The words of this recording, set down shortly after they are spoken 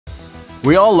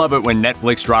We all love it when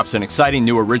Netflix drops an exciting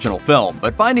new original film,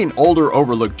 but finding older,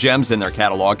 overlooked gems in their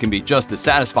catalog can be just as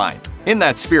satisfying. In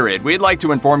that spirit, we'd like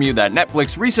to inform you that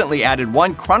Netflix recently added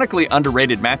one chronically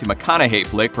underrated Matthew McConaughey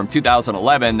flick from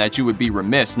 2011 that you would be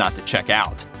remiss not to check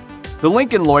out. The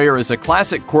Lincoln Lawyer is a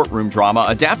classic courtroom drama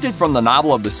adapted from the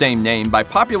novel of the same name by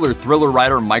popular thriller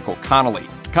writer Michael Connelly.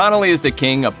 Connelly is the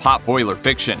king of pot-boiler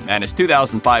fiction, and his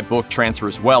 2005 book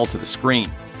transfers well to the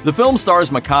screen. The film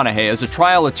stars McConaughey as a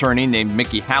trial attorney named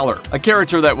Mickey Haller, a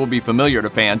character that will be familiar to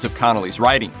fans of Connelly's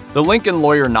writing. The Lincoln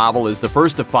Lawyer novel is the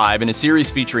first of 5 in a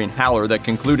series featuring Haller that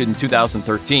concluded in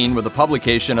 2013 with the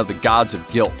publication of The Gods of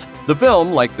Guilt. The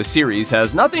film, like the series,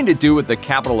 has nothing to do with the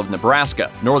capital of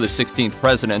Nebraska, nor the 16th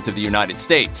President of the United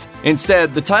States.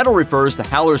 Instead, the title refers to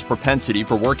Haller's propensity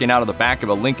for working out of the back of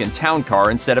a Lincoln town car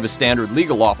instead of a standard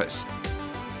legal office.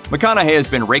 McConaughey has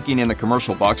been raking in the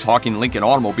commercial bucks hawking Lincoln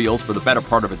automobiles for the better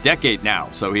part of a decade now,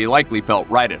 so he likely felt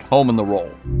right at home in the role.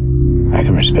 I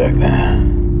can respect that.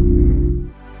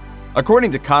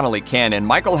 According to Connelly canon,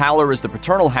 Michael Haller is the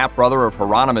paternal half-brother of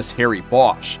Hieronymus Harry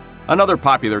Bosch, another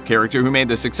popular character who made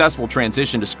the successful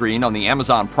transition to screen on the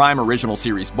Amazon Prime original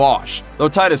series Bosch, though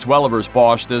Titus Welliver's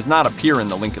Bosch does not appear in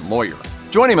The Lincoln Lawyer.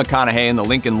 Joining McConaughey in The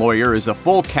Lincoln Lawyer is a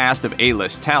full cast of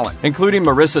A-list talent, including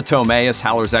Marissa Tomei as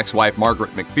Haller's ex-wife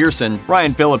Margaret McPherson,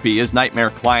 Ryan Phillippe as nightmare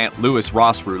client Louis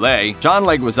Ross Roulet, John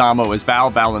Leguizamo as Val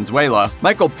Valenzuela,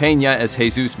 Michael Pena as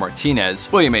Jesus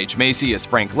Martinez, William H. Macy as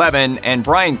Frank Levin, and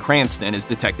Bryan Cranston as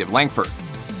Detective Langford.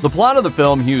 The plot of the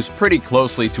film hews pretty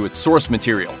closely to its source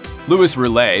material. Louis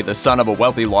Roulet, the son of a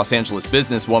wealthy Los Angeles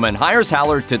businesswoman, hires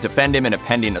Haller to defend him in a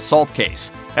pending assault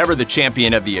case. Ever the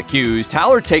champion of the accused,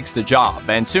 Haller takes the job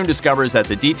and soon discovers that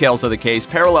the details of the case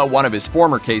parallel one of his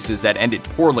former cases that ended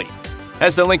poorly.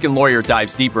 As the Lincoln Lawyer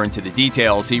dives deeper into the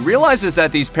details, he realizes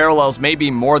that these parallels may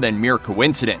be more than mere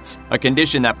coincidence, a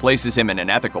condition that places him in an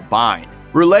ethical bind.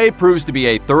 Roulet proves to be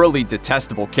a thoroughly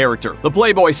detestable character. The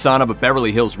playboy son of a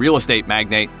Beverly Hills real estate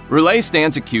magnate, Roulet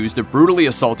stands accused of brutally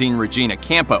assaulting Regina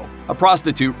Campo, a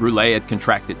prostitute Roulet had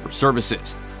contracted for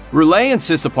services. Roulet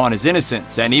insists upon his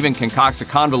innocence and even concocts a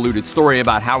convoluted story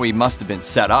about how he must have been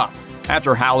set up.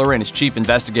 After Haller and his chief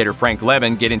investigator Frank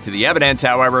Levin get into the evidence,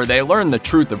 however, they learn the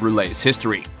truth of Roulet's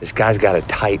history. This guy's got a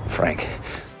type, Frank.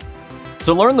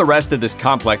 To learn the rest of this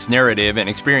complex narrative and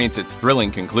experience its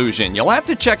thrilling conclusion, you'll have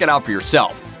to check it out for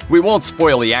yourself. We won't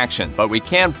spoil the action, but we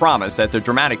can promise that the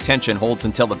dramatic tension holds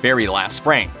until the very last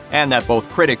frame, and that both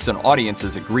critics and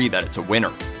audiences agree that it's a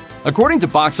winner. According to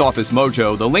Box Office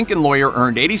Mojo, The Lincoln Lawyer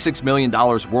earned $86 million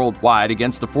worldwide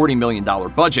against a $40 million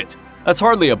budget. That's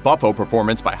hardly a buffo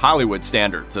performance by Hollywood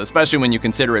standards, especially when you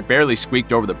consider it barely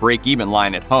squeaked over the break-even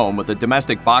line at home with a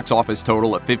domestic box office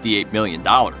total of $58 million.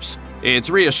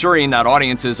 It's reassuring that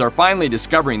audiences are finally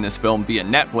discovering this film via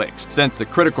Netflix, since the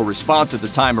critical response at the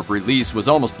time of release was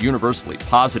almost universally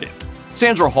positive.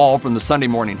 Sandra Hall from the Sunday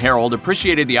Morning Herald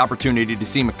appreciated the opportunity to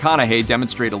see McConaughey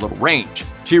demonstrate a little range.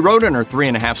 She wrote in her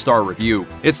 3.5-star review,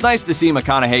 "It's nice to see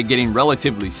McConaughey getting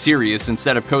relatively serious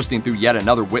instead of coasting through yet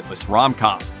another witless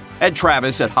rom-com." Ed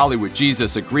Travis at Hollywood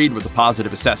Jesus agreed with the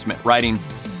positive assessment, writing,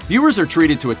 "Viewers are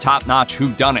treated to a top-notch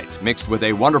whodunit mixed with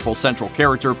a wonderful central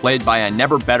character played by a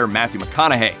never-better Matthew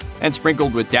McConaughey and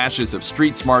sprinkled with dashes of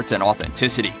street smarts and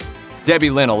authenticity."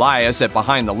 Debbie Lynn Elias at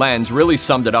Behind the Lens really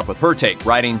summed it up with her take,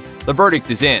 writing, "The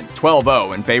verdict is in,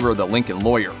 12-0 in favor of The Lincoln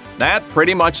Lawyer." That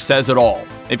pretty much says it all.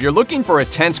 If you're looking for a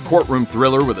tense courtroom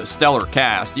thriller with a stellar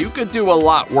cast, you could do a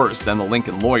lot worse than The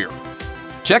Lincoln Lawyer.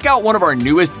 Check out one of our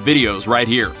newest videos right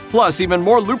here. Plus, even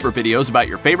more Looper videos about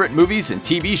your favorite movies and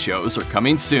TV shows are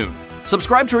coming soon.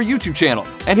 Subscribe to our YouTube channel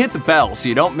and hit the bell so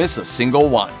you don't miss a single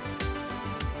one.